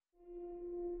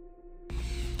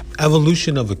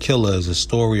Evolution of a Killer is a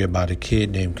story about a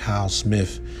kid named Kyle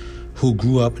Smith who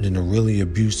grew up in a really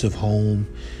abusive home.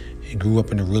 He grew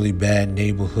up in a really bad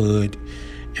neighborhood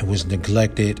and was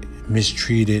neglected,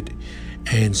 mistreated,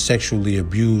 and sexually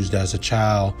abused as a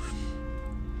child,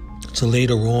 to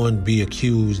later on be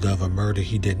accused of a murder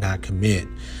he did not commit.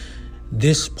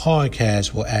 This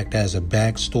podcast will act as a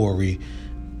backstory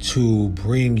to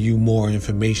bring you more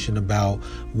information about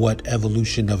what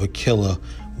Evolution of a Killer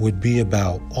would be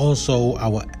about. Also, I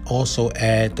will also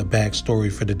add the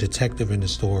backstory for the detective in the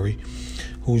story,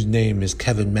 whose name is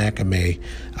Kevin McAmey.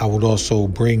 I would also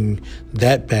bring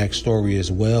that backstory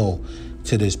as well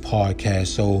to this podcast.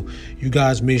 So you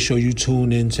guys make sure you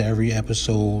tune in to every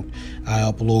episode I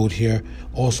upload here.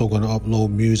 Also going to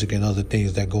upload music and other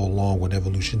things that go along with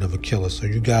Evolution of a Killer. So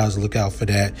you guys look out for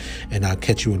that, and I'll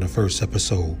catch you in the first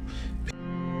episode.